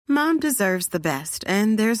Mom deserves the best,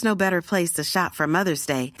 and there's no better place to shop for Mother's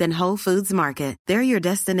Day than Whole Foods Market. They're your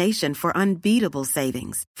destination for unbeatable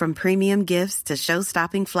savings, from premium gifts to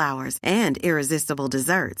show-stopping flowers and irresistible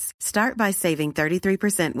desserts. Start by saving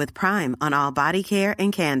 33% with Prime on all body care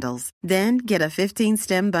and candles. Then get a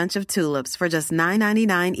 15-stem bunch of tulips for just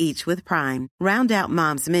 $9.99 each with Prime. Round out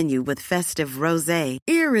Mom's menu with festive rosé,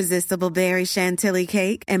 irresistible berry chantilly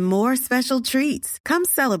cake, and more special treats. Come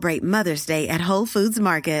celebrate Mother's Day at Whole Foods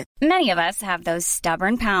Market. Many of us have those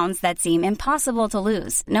stubborn pounds that seem impossible to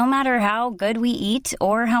lose, no matter how good we eat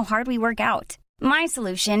or how hard we work out. My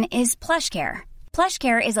solution is PlushCare.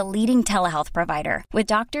 PlushCare is a leading telehealth provider with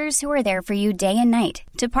doctors who are there for you day and night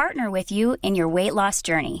to partner with you in your weight loss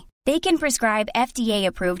journey. They can prescribe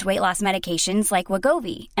FDA-approved weight loss medications like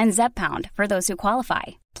Wegovy and Zepbound for those who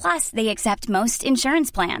qualify. Plus, they accept most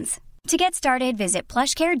insurance plans. To get started, visit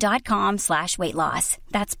plushcare.com/weightloss.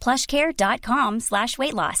 That's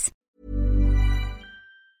plushcare.com/weightloss.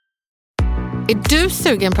 Är du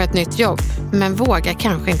sugen på ett nytt jobb men vågar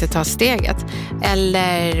kanske inte ta steget?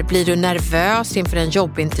 Eller blir du nervös inför en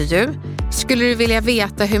jobbintervju? Skulle du vilja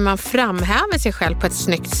veta hur man framhäver sig själv på ett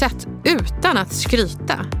snyggt sätt utan att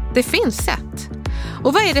skryta? Det finns sätt.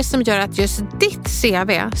 Och vad är det som gör att just ditt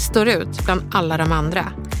CV står ut bland alla de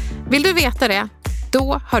andra? Vill du veta det?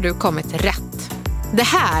 Då har du kommit rätt. Det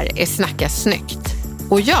här är Snacka snyggt.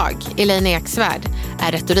 Och jag, Elaine Eksvärd,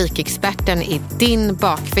 är retorikexperten i din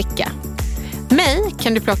bakficka. Mig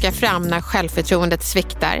kan du plocka fram när självförtroendet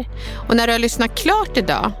sviktar. Och när du har lyssnat klart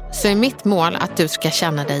idag så är mitt mål att du ska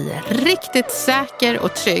känna dig riktigt säker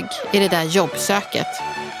och trygg i det där jobbsöket.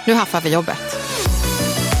 Nu haffar vi jobbet.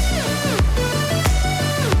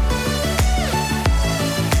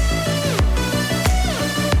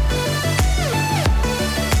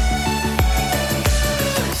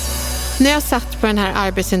 När jag satt på den här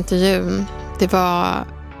arbetsintervjun, det var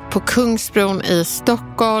på Kungsbron i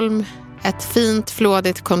Stockholm, ett fint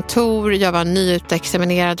flådigt kontor, jag var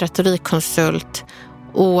nyutexaminerad retorikkonsult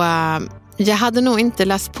och jag hade nog inte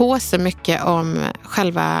läst på så mycket om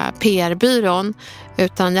själva PR-byrån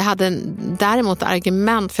utan jag hade däremot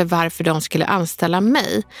argument för varför de skulle anställa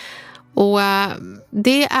mig. Och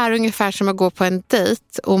det är ungefär som att gå på en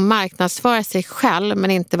dejt och marknadsföra sig själv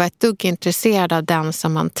men inte vara ett dugg intresserad av den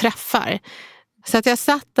som man träffar. Så att jag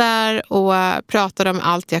satt där och pratade om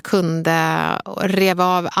allt jag kunde och rev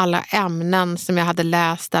av alla ämnen som jag hade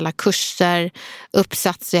läst, alla kurser,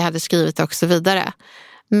 uppsatser jag hade skrivit och så vidare.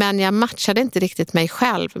 Men jag matchade inte riktigt mig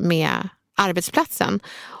själv med arbetsplatsen.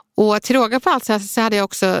 Och till råga på allt så hade jag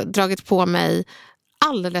också dragit på mig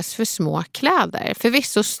alldeles för små kläder.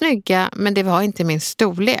 Förvisso snygga, men det var inte min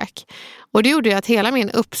storlek. Och det gjorde ju att hela min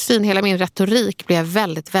uppsyn, hela min retorik blev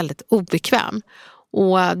väldigt, väldigt obekväm.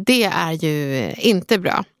 Och det är ju inte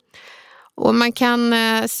bra. Och man kan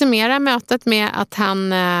summera mötet med att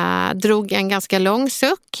han drog en ganska lång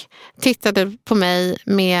suck, tittade på mig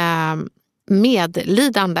med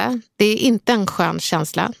medlidande. Det är inte en skön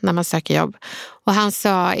känsla när man söker jobb. Och han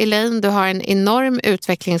sa, Elaine, du har en enorm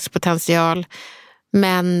utvecklingspotential,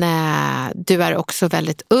 men du är också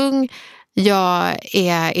väldigt ung. Jag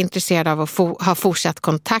är intresserad av att ha fortsatt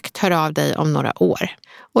kontakt, hör av dig om några år.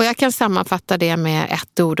 Och jag kan sammanfatta det med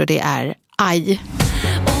ett ord och det är aj.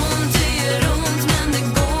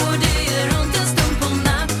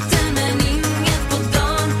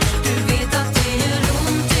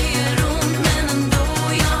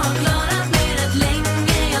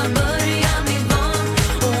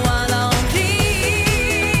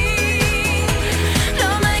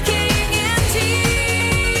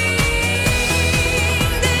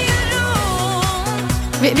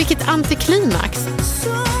 Vilket antiklimax.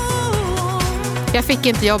 Jag fick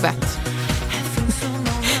inte jobbet.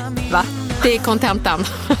 Va? Det är kontentan.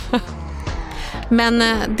 Men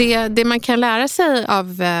det man kan lära sig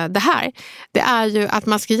av det här, det är ju att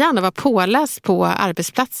man ska gärna vara påläst på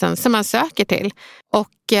arbetsplatsen som man söker till. Och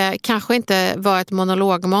kanske inte vara ett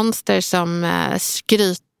monologmonster som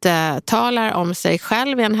skryttalar om sig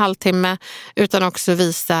själv i en halvtimme, utan också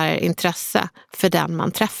visar intresse för den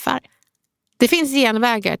man träffar. Det finns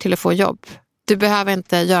genvägar till att få jobb. Du behöver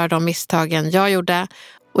inte göra de misstagen jag gjorde.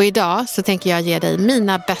 Och idag så tänker jag ge dig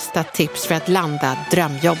mina bästa tips för att landa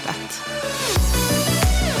drömjobbet.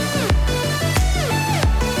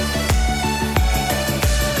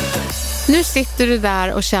 Nu sitter du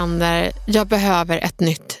där och känner, jag behöver ett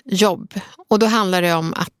nytt jobb. Och då handlar det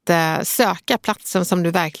om att söka platsen som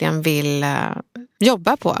du verkligen vill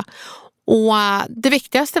jobba på. Och det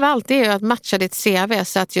viktigaste av allt är att matcha ditt CV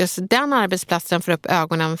så att just den arbetsplatsen får upp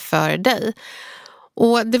ögonen för dig.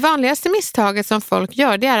 Och det vanligaste misstaget som folk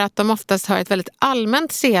gör, det är att de oftast har ett väldigt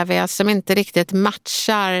allmänt CV som inte riktigt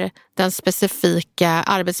matchar den specifika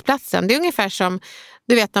arbetsplatsen. Det är ungefär som,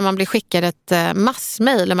 du vet, när man blir skickad ett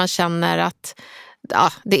massmail och man känner att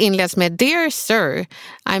det inleds med Dear Sir,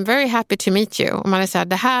 I'm very happy to meet you. Och man är så här,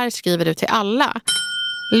 det här skriver du till alla.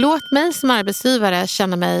 Låt mig som arbetsgivare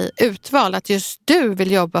känna mig utvald, att just du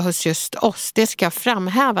vill jobba hos just oss. Det ska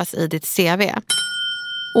framhävas i ditt CV.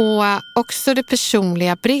 Och också det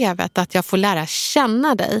personliga brevet, att jag får lära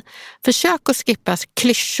känna dig. Försök att skippa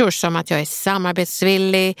klyschor som att jag är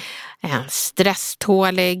samarbetsvillig,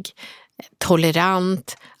 stresstålig,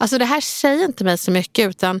 tolerant. Alltså det här säger inte mig så mycket,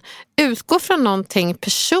 utan utgå från någonting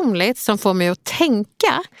personligt som får mig att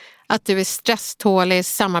tänka att du är stresstålig,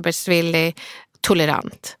 samarbetsvillig,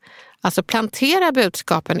 tolerant. Alltså plantera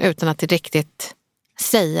budskapen utan att riktigt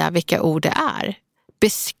säga vilka ord det är.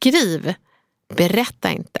 Beskriv,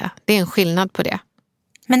 berätta inte. Det är en skillnad på det.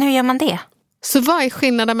 Men hur gör man det? Så vad är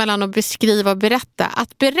skillnaden mellan att beskriva och berätta?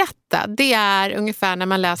 Att berätta, det är ungefär när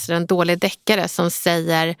man läser en dålig deckare som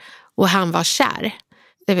säger och han var kär.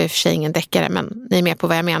 Det är väl för sig ingen deckare, men ni är med på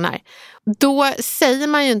vad jag menar. Då säger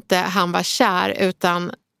man ju inte han var kär,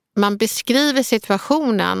 utan man beskriver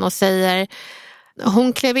situationen och säger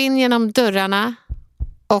hon klev in genom dörrarna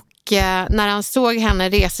och när han såg henne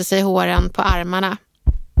reser sig håren på armarna.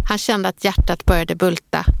 Han kände att hjärtat började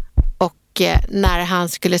bulta och när han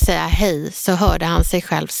skulle säga hej så hörde han sig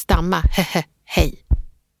själv stamma hej.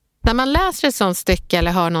 När man läser ett sånt stycke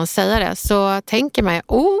eller hör någon säga det så tänker man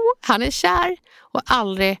han är kär, och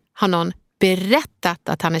aldrig har någon berättat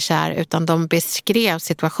att han är kär, utan de beskrev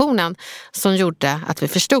situationen som gjorde att vi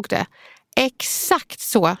förstod det. Exakt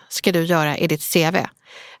så ska du göra i ditt CV.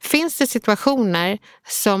 Finns det situationer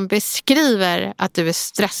som beskriver att du är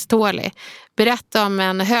stresstålig? Berätta om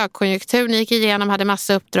en högkonjunktur ni gick igenom, hade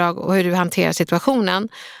massa uppdrag och hur du hanterar situationen.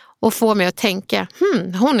 Och få mig att tänka,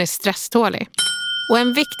 hon är stresstålig. Och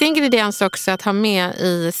en viktig ingrediens också att ha med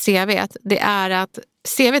i CV:t, det är att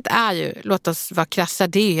CV:t är ju, låt oss vara krassa,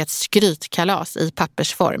 det är ju ett skrytkalas i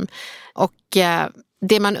pappersform. Och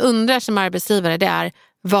det man undrar som arbetsgivare, det är,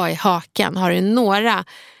 vad är haken? Har du några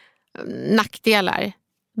nackdelar?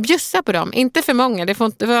 Bjussa på dem, inte för många, det får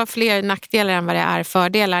inte vara fler nackdelar än vad det är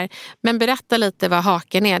fördelar. Men berätta lite vad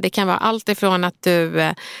haken är. Det kan vara allt ifrån att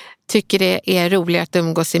du tycker det är roligare att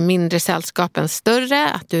umgås i mindre sällskap än större,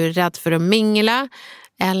 att du är rädd för att mingla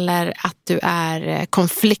eller att du är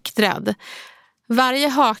konflikträdd. Varje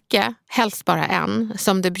hake, helst bara en,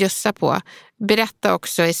 som du bjussar på, berätta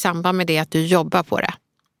också i samband med det att du jobbar på det.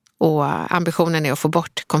 Och ambitionen är att få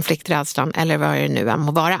bort konflikträdslan eller vad det nu än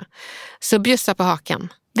må vara. Så bjussa på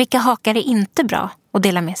haken. Vilka hakar är inte bra att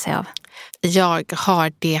dela med sig av? Jag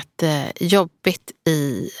har det jobbigt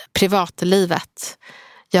i privatlivet.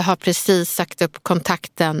 Jag har precis sagt upp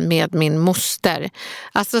kontakten med min moster.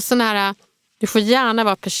 Alltså sån här, du får gärna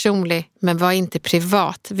vara personlig men var inte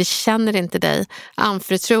privat. Vi känner inte dig.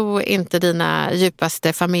 Anförtro inte dina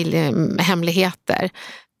djupaste familjehemligheter.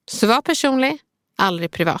 Så var personlig,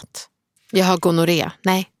 aldrig privat. Jag har gonorré.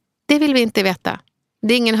 Nej, det vill vi inte veta.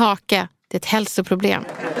 Det är ingen hake, det är ett hälsoproblem.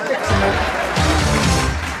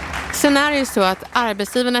 Sen är det ju så att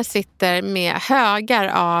arbetsgivarna sitter med högar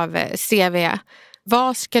av CV.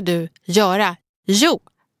 Vad ska du göra? Jo,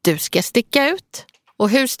 du ska sticka ut. Och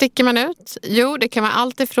hur sticker man ut? Jo, det kan vara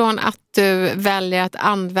allt ifrån att du väljer att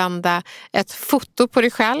använda ett foto på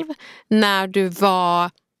dig själv när du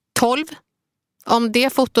var 12. Om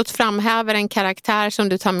det fotot framhäver en karaktär som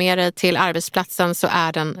du tar med dig till arbetsplatsen så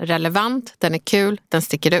är den relevant, den är kul, den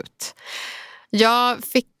sticker ut. Jag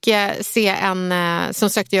fick se en som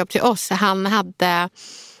sökte jobb till oss.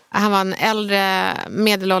 Han var en äldre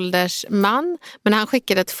medelålders man, men han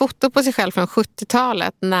skickade ett foto på sig själv från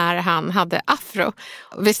 70-talet när han hade afro.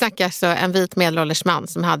 Vi snackar alltså en vit medelålders man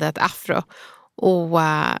som hade ett afro. Och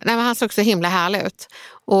han såg så himla härlig ut.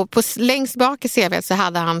 Och längst bak i CV så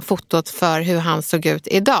hade han fotot för hur han såg ut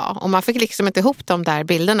idag. Och man fick liksom inte ihop de där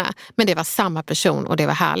bilderna. Men det var samma person och det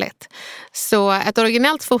var härligt. Så ett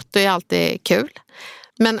originellt foto är alltid kul.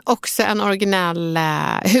 Men också en originell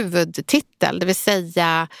huvudtitel. Det vill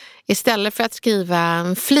säga, istället för att skriva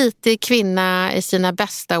en flitig kvinna i sina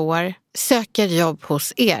bästa år söker jobb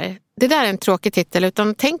hos er. Det där är en tråkig titel,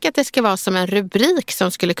 utan tänk att det ska vara som en rubrik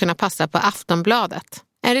som skulle kunna passa på Aftonbladet.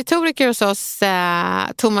 En retoriker hos oss,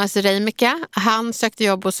 Thomas Reimika, han sökte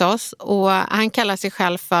jobb hos oss och han kallar sig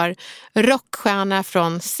själv för rockstjärna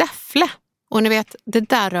från Säffle. Och ni vet, det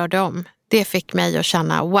där rörde om. Det fick mig att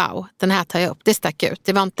känna, wow, den här tar jag upp, det stack ut.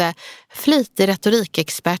 Det var inte flitig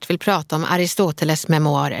retorikexpert vill prata om Aristoteles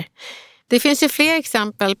memoarer. Det finns ju fler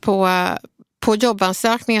exempel på på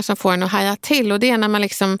jobbansökningar som får en att haja till, och det är när man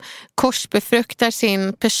liksom korsbefruktar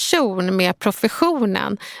sin person med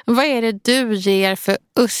professionen. Vad är det du ger för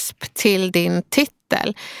USP till din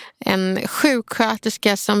titel? En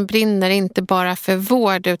sjuksköterska som brinner inte bara för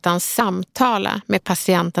vård utan samtala med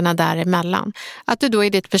patienterna däremellan. Att du då i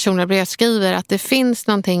ditt personliga brev skriver att det finns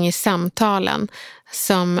någonting i samtalen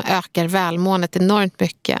som ökar välmåendet enormt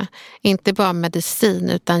mycket. Inte bara medicin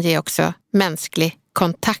utan ger också mänsklig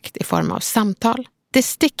kontakt i form av samtal. Det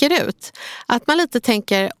sticker ut. Att man lite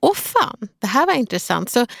tänker, åh fan, det här var intressant.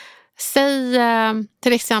 Så säg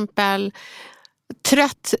till exempel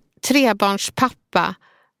trött trebarnspappa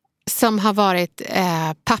som har varit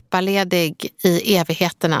pappaledig i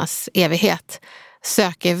evigheternas evighet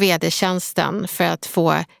söker vd-tjänsten för att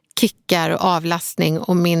få kickar och avlastning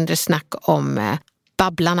och mindre snack om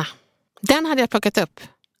babblarna. Den hade jag plockat upp.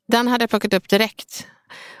 Den hade jag plockat upp direkt.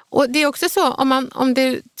 Och det är också så, om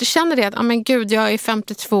du känner det att men gud, jag är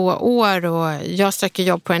 52 år och jag söker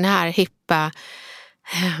jobb på den här hippa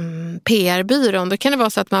PR-byrån, då kan det vara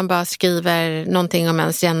så att man bara skriver någonting om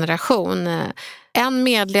ens generation. En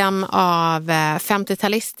medlem av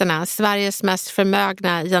 50-talisterna, Sveriges mest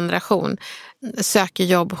förmögna generation, söker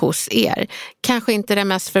jobb hos er. Kanske inte den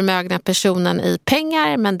mest förmögna personen i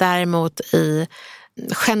pengar, men däremot i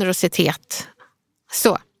generositet.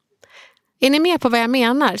 Så. Är ni med på vad jag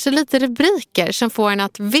menar? Så lite rubriker som får en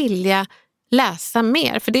att vilja läsa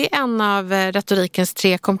mer. För det är en av retorikens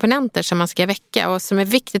 3 komponenter som man ska väcka och som är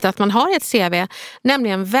viktigt att man har i ett CV,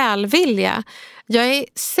 nämligen välvilja. Jag är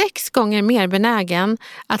 6 gånger mer benägen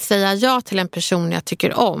att säga ja till en person jag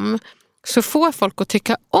tycker om. Så får folk att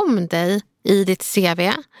tycka om dig i ditt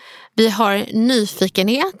CV. Vi har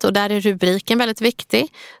nyfikenhet och där är rubriken väldigt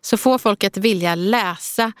viktig. Så får folk att vilja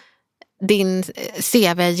läsa din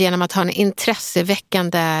CV genom att ha en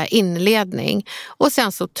intresseväckande inledning. Och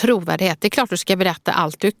sen så trovärdighet. Det är klart du ska berätta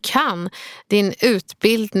allt du kan. Din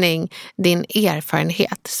utbildning, din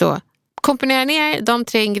erfarenhet. Så komponera ner de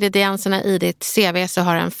 3 ingredienserna i ditt CV så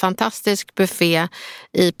har en fantastisk buffé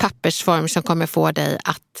i pappersform som kommer få dig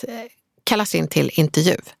att kallas in till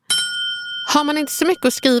intervju. Har man inte så mycket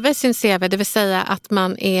att skriva i sin CV, det vill säga att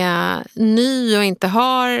man är ny och inte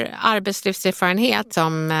har arbetslivserfarenhet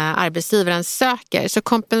som arbetsgivaren söker, så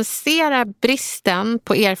kompensera bristen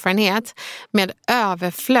på erfarenhet med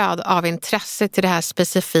överflöd av intresse till det här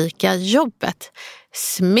specifika jobbet.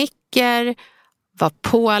 Smicker, var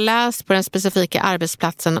påläst på den specifika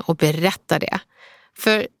arbetsplatsen och berätta det.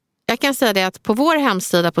 För jag kan säga det att på vår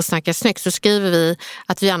hemsida på Snacka Snyggt så skriver vi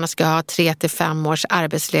att vi gärna ska ha 3-5 års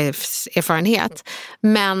arbetslivserfarenhet.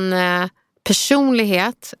 Men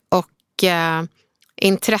personlighet och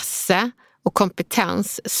intresse och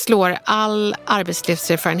kompetens slår all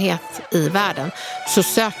arbetslivserfarenhet i världen. Så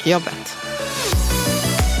sök jobbet.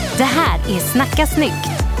 Det här är Snacka Snyggt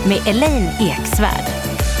med Elaine Eksvärd.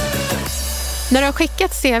 När du har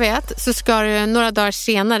skickat CV:t så ska du några dagar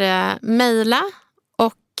senare mejla.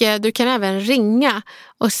 Du kan även ringa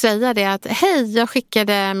och säga det att hej, jag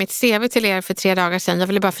skickade mitt CV till er för 3 dagar sedan. Jag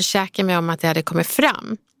ville bara försäkra mig om att det hade kommit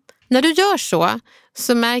fram. När du gör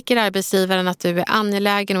så märker arbetsgivaren att du är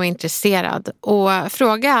angelägen och intresserad. Och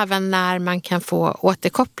fråga även när man kan få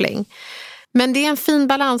återkoppling. Men det är en fin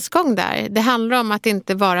balansgång där. Det handlar om att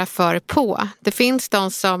inte vara för på. Det finns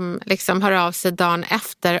de som liksom hör av sig dagen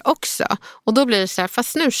efter också. Och då blir det så här,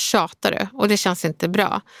 fast nu tjatar du och det känns inte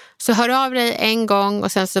bra. Så hör av dig en gång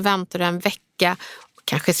och sen så väntar du en vecka. Och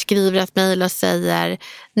kanske skriver ett mejl och säger,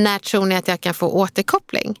 när tror ni att jag kan få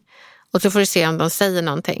återkoppling? Och så får du se om de säger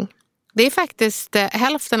någonting. Det är faktiskt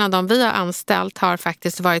hälften av de vi har anställt har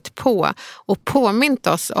faktiskt varit på och påmint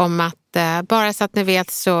oss om att bara så att ni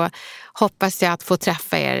vet så hoppas jag att få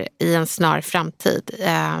träffa er i en snar framtid.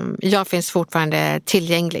 Jag finns fortfarande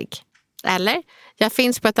tillgänglig. Eller, jag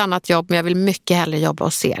finns på ett annat jobb men jag vill mycket hellre jobba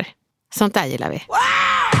hos er. Sånt där gillar vi.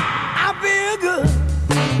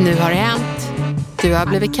 Nu har det hänt. Du har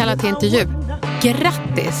blivit kallad till intervju.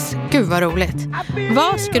 Grattis! Gud vad roligt.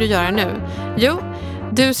 Vad ska du göra nu? Jo,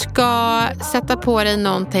 du ska sätta på dig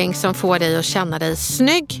någonting som får dig att känna dig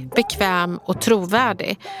snygg, bekväm och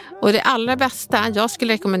trovärdig. Och det allra bästa jag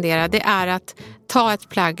skulle rekommendera det är att ta ett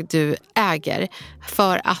plagg du äger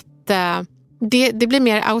för att det blir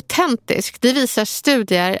mer autentiskt. Det visar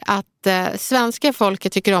studier att svenska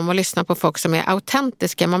folket tycker om att lyssna på folk som är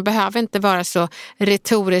autentiska. Man behöver inte vara så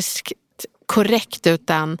retoriskt korrekt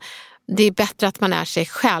utan det är bättre att man är sig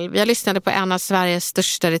själv. Jag lyssnade på en av Sveriges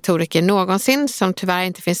största retoriker någonsin som tyvärr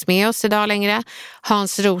inte finns med oss idag längre.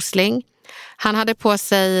 Hans Rosling. Han hade på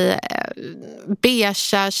sig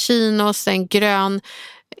beige chinos, en grön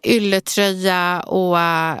ylletröja och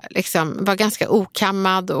liksom var ganska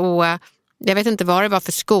okammad och Jag vet inte vad det var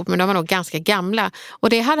för skor, men de var nog ganska gamla. Och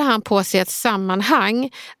det hade han på sig i ett sammanhang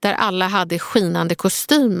där alla hade skinande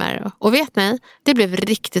kostymer. Och vet ni, det blev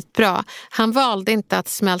riktigt bra. Han valde inte att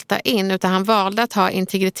smälta in, utan han valde att ha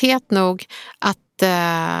integritet nog att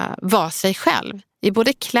vara sig själv. I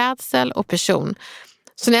både klädsel och person.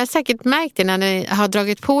 Så ni har säkert märkt det när ni har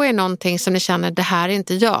dragit på er någonting som ni känner, det här är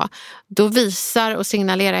inte jag. Då visar och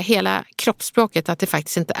signalerar hela kroppsspråket att det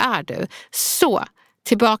faktiskt inte är du. Så,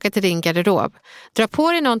 tillbaka till din garderob. Dra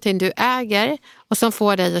på dig någonting du äger och som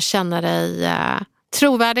får dig att känna dig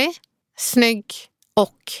trovärdig, snygg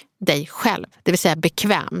och dig själv. Det vill säga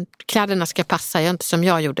bekväm. Kläderna ska passa, inte som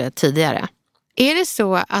jag gjorde tidigare. Är det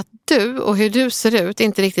så att du och hur du ser ut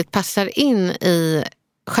inte riktigt passar in i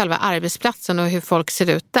själva arbetsplatsen och hur folk ser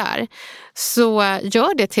ut där, så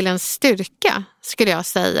gör det till en styrka, skulle jag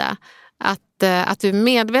säga. Att du är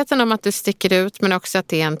medveten om att du sticker ut, men också att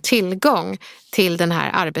det är en tillgång till den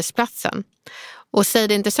här arbetsplatsen. Och säg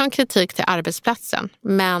det inte som kritik till arbetsplatsen,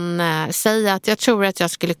 men säg att jag tror att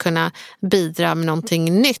jag skulle kunna bidra med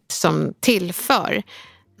någonting nytt som tillför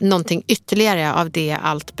någonting ytterligare av det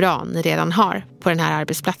allt bra ni redan har på den här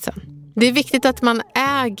arbetsplatsen. Det är viktigt att man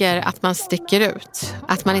äger att man sticker ut.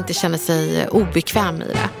 Att man inte känner sig obekväm i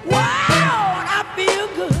det. Wow, I feel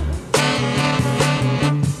good.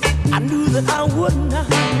 I knew that I would not.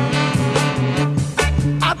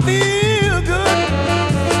 I feel good.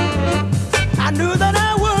 I knew that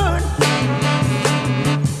I would.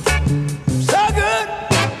 So good.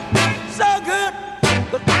 So good.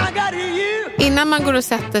 But I got you. Innan man går och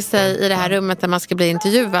sätter sig i det här rummet där man ska bli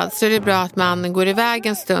intervjuad, så är det bra att man går iväg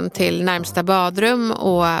en stund till närmsta badrum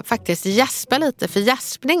och faktiskt gäspar lite. För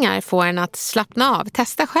gäspningar får en att slappna av.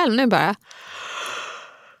 Testa själv nu bara.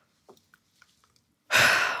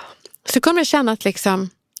 Så kommer du känna att liksom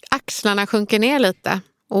axlarna sjunker ner lite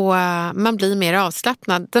och man blir mer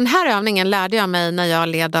avslappnad. Den här övningen lärde jag mig när jag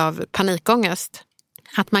led av panikångest.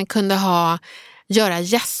 Att man kunde göra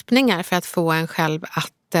gäspningar för att få en själv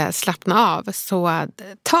att slappna av. Så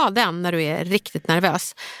ta den när du är riktigt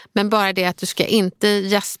nervös. Men bara det att du ska inte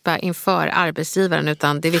gäspa inför arbetsgivaren,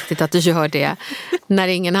 utan det är viktigt att du gör det när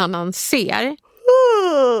ingen annan ser.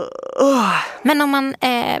 Men om man,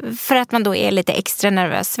 för att man då är lite extra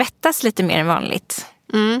nervös, svettas lite mer än vanligt.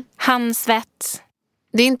 Handsvett.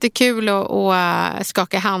 Det är inte kul att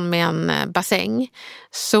skaka hand med en bassäng.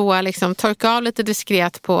 Så liksom torka av lite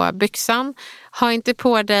diskret på byxan. Ha inte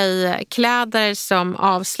på dig kläder som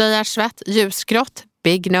avslöjar svett. Ljusgrått,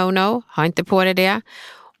 big no-no. Ha inte på dig det.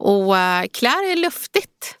 Och klär är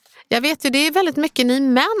luftigt. Jag vet ju, det är väldigt mycket ni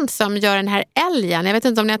män som gör den här älgen. Jag vet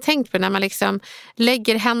inte om ni har tänkt på det, när man liksom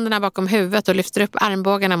lägger händerna bakom huvudet och lyfter upp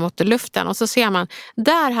armbågarna mot luften. Och så ser man,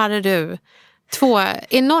 där hade du 2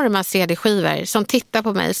 enorma CD-skivor som tittar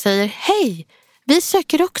på mig och säger: hej, vi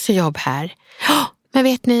söker också jobb här. Men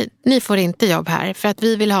vet ni får inte jobb här för att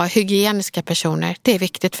vi vill ha hygieniska personer. Det är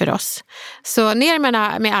viktigt för oss. Så ner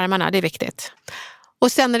med armarna, det är viktigt.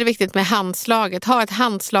 Och sen är det viktigt med handslaget. Ha ett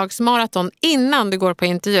handslagsmaraton innan du går på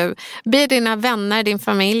intervju. Be dina vänner, din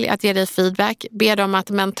familj att ge dig feedback. Be dem att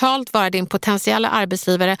mentalt vara din potentiella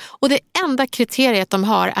arbetsgivare. Och det enda kriteriet de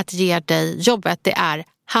har att ge dig jobbet, det är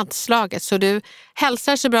handslaget. Så du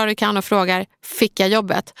hälsar så bra du kan och frågar: fick jag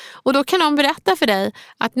jobbet? Och då kan de berätta för dig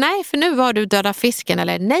att nej, för nu var du döda fisken.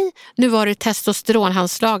 Eller nej, nu var du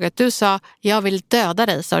testosteronhandslaget. Du sa: jag vill döda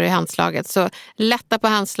dig, sa du i handslaget. Så lätta på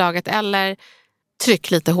handslaget eller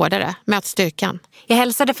tryck lite hårdare. Möt styrkan. Jag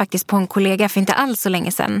hälsade faktiskt på en kollega för inte alls så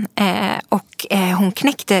länge sedan. Och hon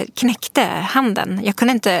knäckte handen. Jag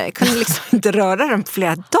kunde liksom inte röra den på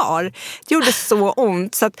flera dagar. Det gjorde så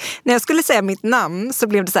ont. Så att när jag skulle säga mitt namn så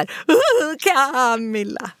blev det så här: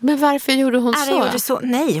 Camilla. Men varför gjorde hon så?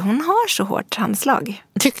 Nej, hon har så hårt handslag.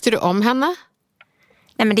 Tyckte du om henne?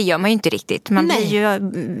 Nej, men det gör man ju inte riktigt. Man blir ju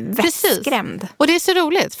vettskrämd. Och det är så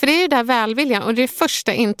roligt, för det är ju där välviljan och det är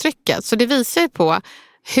första intrycket. Så det visar ju på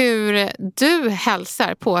hur du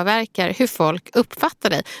hälsar påverkar hur folk uppfattar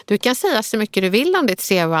dig. Du kan säga så mycket du vill om ditt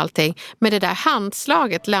CV och allting, men det där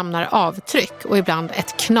handslaget lämnar avtryck och ibland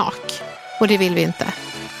ett knak. Och det vill vi inte.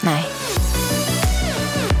 Nej.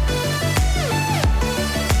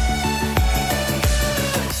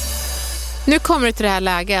 Nu kommer det till det här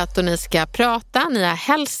läget då ni ska prata, ni har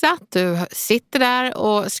hälsat, du sitter där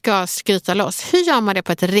och ska skryta loss. Hur gör man det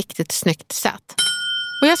på ett riktigt snyggt sätt?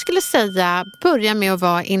 Och jag skulle säga, börja med att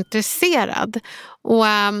vara intresserad. Och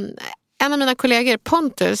En av mina kollegor,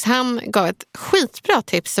 Pontus, han gav ett skitbra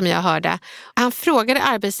tips som jag hörde. Han frågade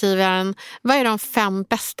arbetsgivaren, vad är de 5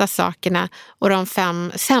 bästa sakerna och de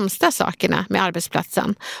 5 sämsta sakerna med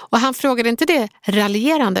arbetsplatsen? Och han frågade inte det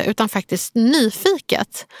raljerande utan faktiskt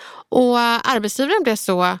nyfiket. Och arbetsgivaren blev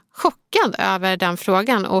så chockad över den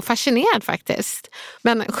frågan och fascinerad faktiskt.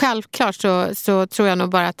 Men självklart så tror jag nog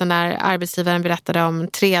bara att den där arbetsgivaren berättade om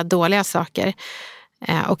 3 dåliga saker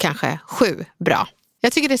och kanske 7 bra.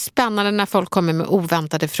 Jag tycker det är spännande när folk kommer med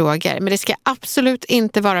oväntade frågor, men det ska absolut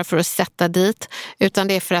inte vara för att sätta dit, utan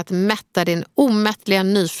det är för att mätta din omättliga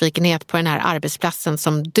nyfikenhet på den här arbetsplatsen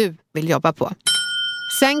som du vill jobba på.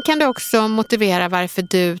 Sen kan du också motivera varför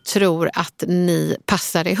du tror att ni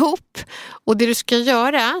passar ihop. Och det du ska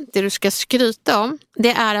göra, det du ska skryta om,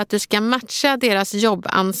 det är att du ska matcha deras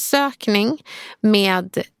jobbansökning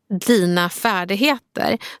med dina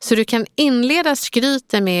färdigheter. Så du kan inleda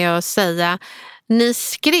skryten med att säga: ni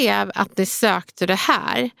skrev att ni sökte det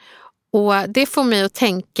här och det får mig att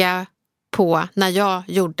tänka på när jag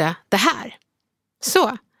gjorde det här.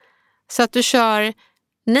 Så att du kör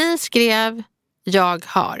ni skrev, jag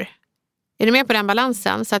har. Är du med på den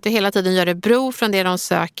balansen? Så att du hela tiden gör det bro från det de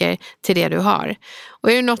söker till det du har.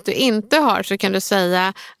 Och är det något du inte har så kan du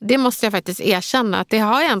säga: det måste jag faktiskt erkänna att det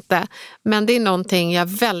har jag inte. Men det är någonting jag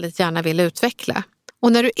väldigt gärna vill utveckla.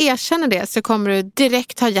 Och när du erkänner det så kommer du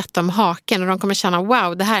direkt ha gett dem haken och de kommer känna: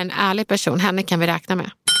 wow, det här är en ärlig person, henne kan vi räkna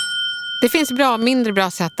med. Det finns bra och mindre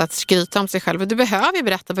bra sätt att skryta om sig själv och du behöver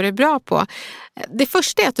berätta vad du är bra på. Det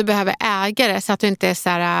första är att du behöver äga det så att du inte är så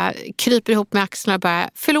här, kryper ihop med axlarna och bara: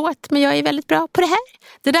 förlåt, men jag är väldigt bra på det här.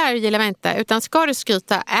 Det där gillar man inte, utan ska du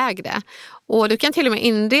skryta, äg det. Och du kan till och med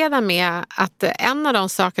inreda med att en av de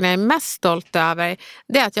sakerna jag är mest stolt över,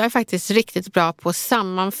 det är att jag är faktiskt riktigt bra på att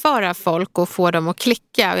sammanföra folk och få dem att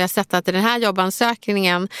klicka. Och jag har sett att i den här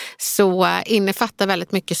jobbansökningen så innefattar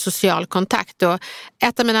väldigt mycket social kontakt. Och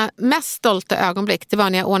ett av mina mest stolta ögonblick, det var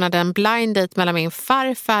när jag ordnade en blind date mellan min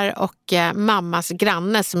farfar och mammas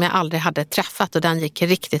granne som jag aldrig hade träffat, och den gick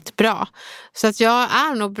riktigt bra. Så att jag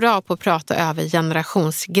är nog bra på att prata över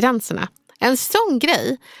generationsgränserna. En sån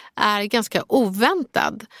grej är ganska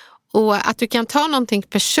oväntad, och att du kan ta någonting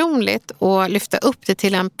personligt och lyfta upp det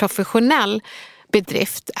till en professionell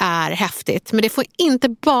bedrift är häftigt. Men det får inte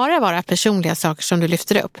bara vara personliga saker som du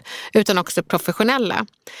lyfter upp, utan också professionella.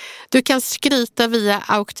 Du kan skryta via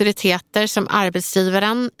auktoriteter som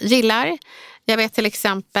arbetsgivaren gillar. Jag vet till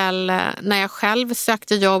exempel när jag själv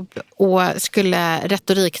sökte jobb och skulle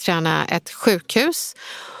retorikträna ett sjukhus.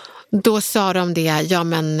 Då sa de det: ja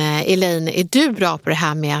men Elaine, är du bra på det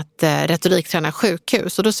här med att retorikträna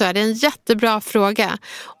sjukhus? Och då sa jag: det är en jättebra fråga.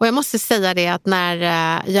 Och jag måste säga det att när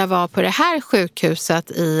jag var på det här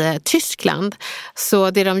sjukhuset i Tyskland,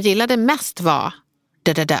 så det de gillade mest var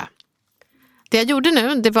Det jag gjorde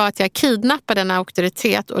nu, det var att jag kidnappade en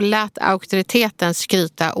auktoritet och lät auktoriteten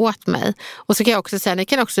skryta åt mig. Och så kan jag också säga: ni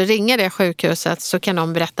kan också ringa det sjukhuset, så kan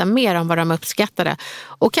de berätta mer om vad de uppskattade.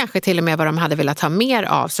 Och kanske till och med vad de hade velat ha mer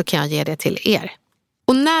av, så kan jag ge det till er.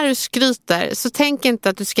 Och när du skryter, så tänk inte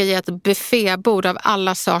att du ska ge ett buffébord av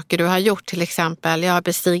alla saker du har gjort. Till exempel: jag har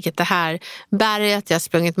bestigit det här berget, jag har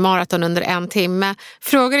sprungit maraton under 1 timme.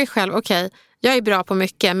 Fråga dig själv: okej, jag är bra på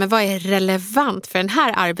mycket, men vad är relevant för den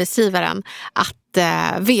här arbetsgivaren att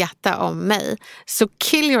veta om mig? Så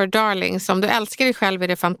kill your darlings. Om du älskar dig själv är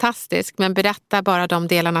det fantastiskt, men berätta bara de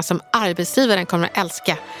delarna som arbetsgivaren kommer att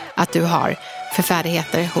älska att du har för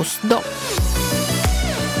färdigheter hos dem.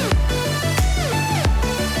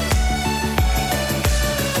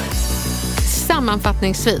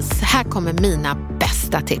 Sammanfattningsvis, här kommer mina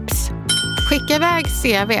bästa tips. Skicka iväg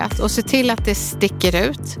CV:t och se till att det sticker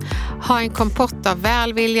ut. Ha en kompott av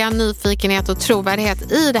välvilja, nyfikenhet och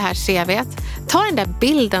trovärdighet i det här CV:t. Ta den där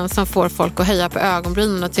bilden som får folk att höja på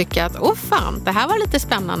ögonbrynen och tycka att åh fan, det här var lite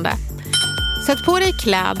spännande. Sätt på dig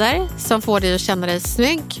kläder som får dig att känna dig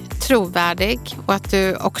snygg, trovärdig och att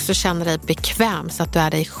du också känner dig bekväm så att du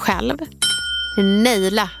är dig själv.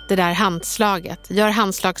 Naila det där handslaget. Gör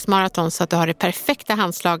handslagsmaraton så att du har det perfekta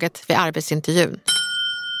handslaget vid arbetsintervjun.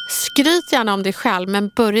 Skryt gärna om dig själv,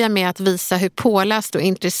 men börja med att visa hur påläst och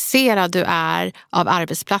intresserad du är av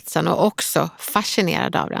arbetsplatsen och också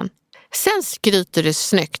fascinerad av den. Sen skryter du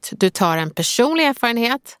snyggt. Du tar en personlig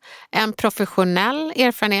erfarenhet, en professionell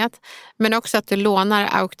erfarenhet, men också att du lånar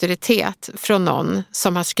auktoritet från någon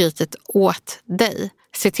som har skrytit åt dig.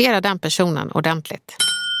 Citera den personen ordentligt.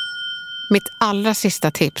 Mitt allra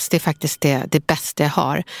sista tips, det är faktiskt det bästa jag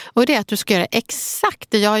har. Och det är att du ska göra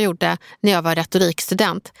exakt det jag gjorde när jag var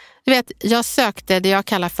retorikstudent. Du vet, jag sökte det jag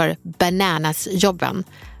kallar för bananas-jobben.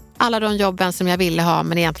 Alla de jobben som jag ville ha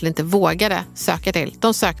men egentligen inte vågade söka till,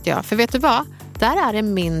 de sökte jag. För vet du vad? där är det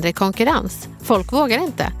mindre konkurrens. Folk vågar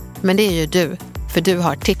inte, men det är ju du, för du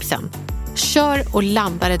har tipsen. Kör och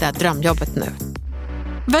landa det där drömjobbet nu.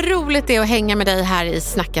 Vad roligt det är att hänga med dig här i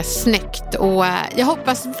Snacka snyggt. Och jag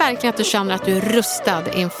hoppas verkligen att du känner att du är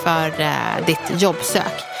rustad inför ditt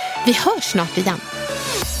jobbsök. Vi hörs snart igen.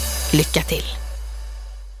 Lycka till!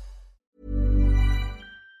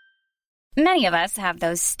 Many of us have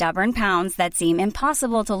those stubborn pounds that seem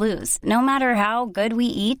impossible to lose, no matter how good we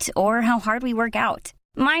eat or how hard we work out.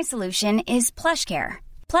 My solution is PlushCare.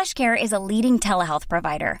 PlushCare is a leading telehealth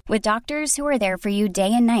provider with doctors who are there for you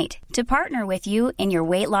day and night to partner with you in your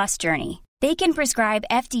weight loss journey. They can prescribe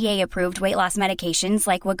FDA-approved weight loss medications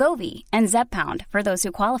like Wegovy and Zepbound for those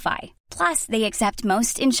who qualify. Plus, they accept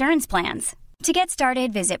most insurance plans. To get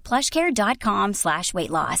started, visit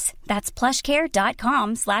plushcare.com/weightloss. That's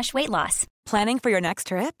plushcare.com/weightloss. Planning for your next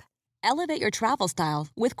trip? Elevate your travel style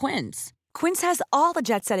with Quince. Quince has all the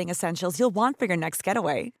jet-setting essentials you'll want for your next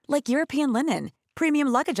getaway, like European linen,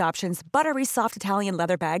 premium luggage options, buttery soft Italian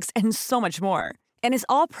leather bags, and so much more. And is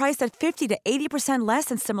all priced at 50 to 80% less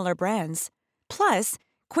than similar brands. Plus,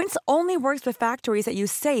 Quince only works with factories that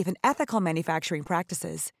use safe and ethical manufacturing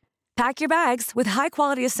practices. Pack your bags with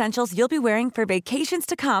high-quality essentials you'll be wearing for vacations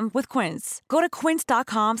to come with Quince. Go to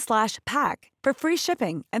quince.com/pack for free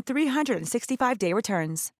shipping and 365-day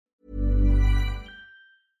returns.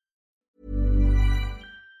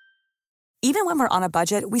 Even when we're on a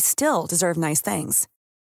budget, we still deserve nice things.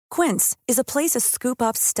 Quince is a place to scoop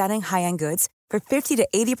up stunning high-end goods for 50 to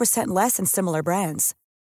 80% less than similar brands.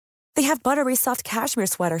 They have buttery soft cashmere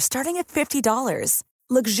sweaters starting at $50,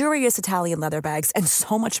 luxurious Italian leather bags, and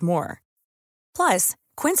so much more. Plus,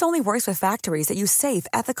 Quince only works with factories that use safe,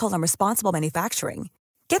 ethical, and responsible manufacturing.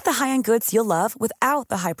 Get the high-end goods you'll love without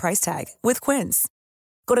the high price tag with Quince.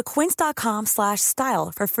 Go to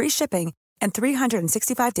quince.com/style for free shipping and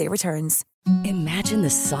 365-day returns. Imagine the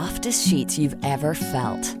softest sheets you've ever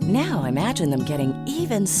felt. Now imagine them getting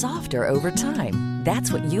even softer over time.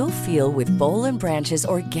 That's what you'll feel with Boll & Branch's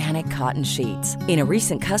organic cotton sheets. In a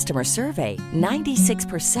recent customer survey,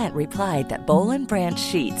 96% replied that Boll & Branch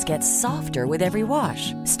sheets get softer with every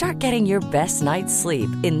wash. Start getting your best night's sleep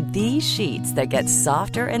in these sheets that get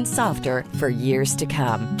softer and softer for years to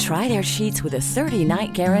come. Try their sheets with a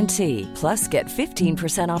 30-night guarantee. Plus, get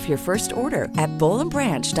 15% off your first order at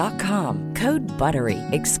bollandbranch.com. Code BUTTERY.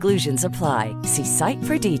 Exclusions apply. See site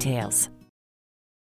for details.